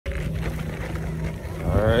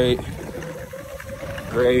All right.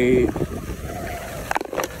 Great.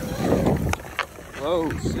 Whoa,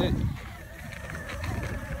 shit.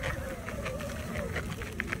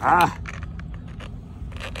 Ah.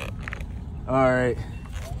 All right.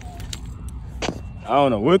 I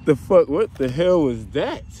don't know what the hell was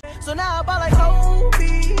that? So now I'm like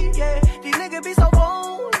Kobe, yeah. These niggas be so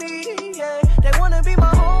phony, yeah. They wanna be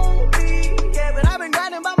my homie, yeah. But I've been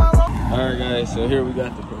grinding by my own. All right, guys. So here we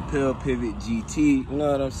got the Proplel Pivot GT. You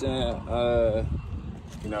know what I'm saying?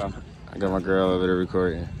 You know, I got my girl over there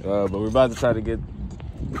recording. But we're about to try to get,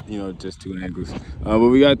 you know, just 2 angles. But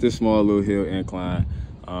we got this small little hill incline.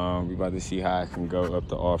 We about to see how I can go up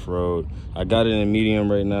the off-road. I got it in medium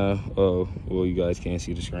right now. Oh, well, you guys can't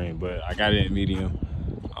see the screen, but I got it in medium.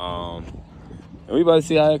 And we about to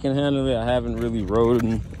see how I can handle it. I haven't really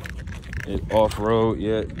rode it off-road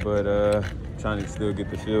yet, but trying to still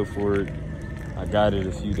get the feel for it. I got it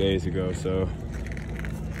a few days ago, so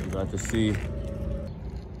we're about to see.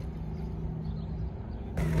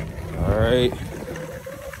 All right,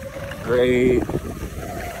 great.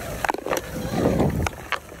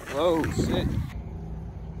 Oh, shit.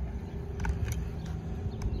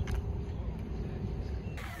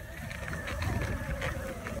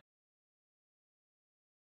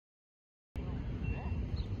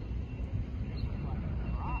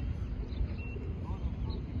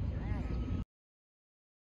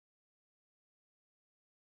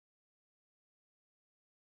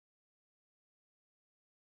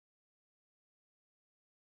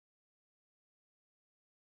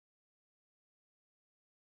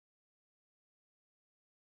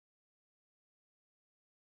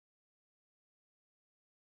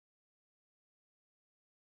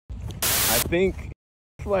 I think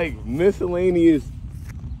it's like miscellaneous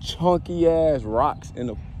chunky ass rocks in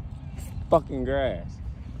the fucking grass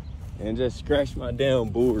and just scratched my damn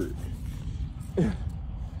board.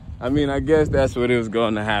 I mean, I guess that's what it was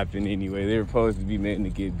going to happen anyway. They were supposed to be meant to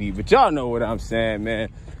get beat, but y'all know what I'm saying, man.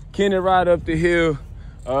 Can it ride up the hill?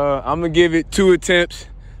 I'm gonna give it 2 attempts.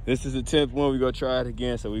 This is attempt 1. We gonna try it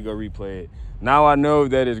again, so we gonna replay it. Now I know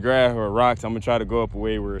that it's grass or rocks. I'm gonna try to go up a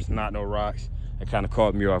way where it's not no rocks. It kind of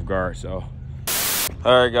caught me off guard, so.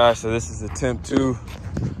 All right, guys, so this is attempt 2.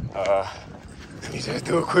 Let me just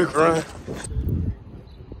do a quick run.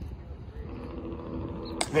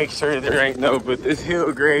 Make sure there ain't no, but this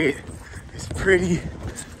hill grade is pretty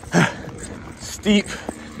steep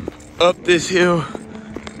up this hill.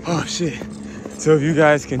 Oh shit. So if you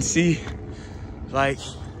guys can see like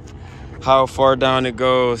how far down it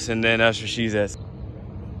goes, and then that's where she's at.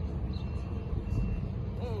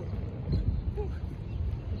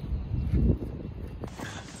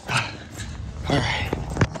 All right,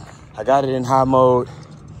 I got it in high mode.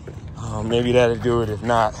 Maybe that'll do it. If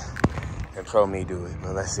not, then pro me do it,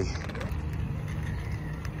 but let's see.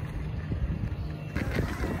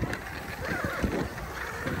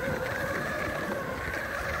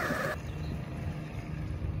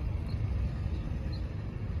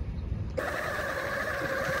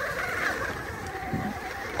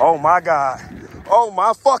 Oh my God. Oh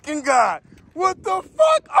my fucking God. What the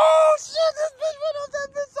fuck? Oh shit, this bitch went off that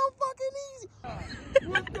bitch so fucking easy.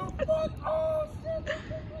 What the fuck? Oh shit, this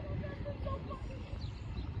bitch went off that bitch so fucking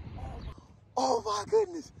easy. Oh my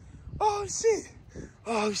goodness. Oh shit.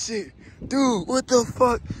 Oh shit. Dude, what the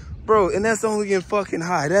fuck? Bro, and that's only in fucking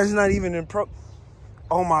high. That's not even in pro.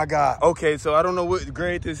 Oh my God. Okay, so I don't know what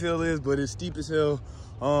grade this hill is, but it's steep as hell.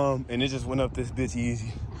 And it just went up this bitch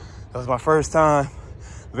easy. That was my first time.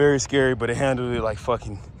 Very scary, but it handled it like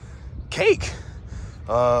fucking cake.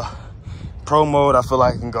 Pro mode, I feel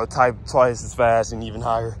like I can go twice as fast and even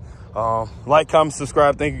higher. Like, comment,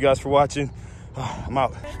 subscribe. Thank you guys for watching. I'm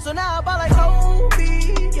out. So now I'm like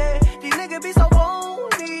Kobe, yeah.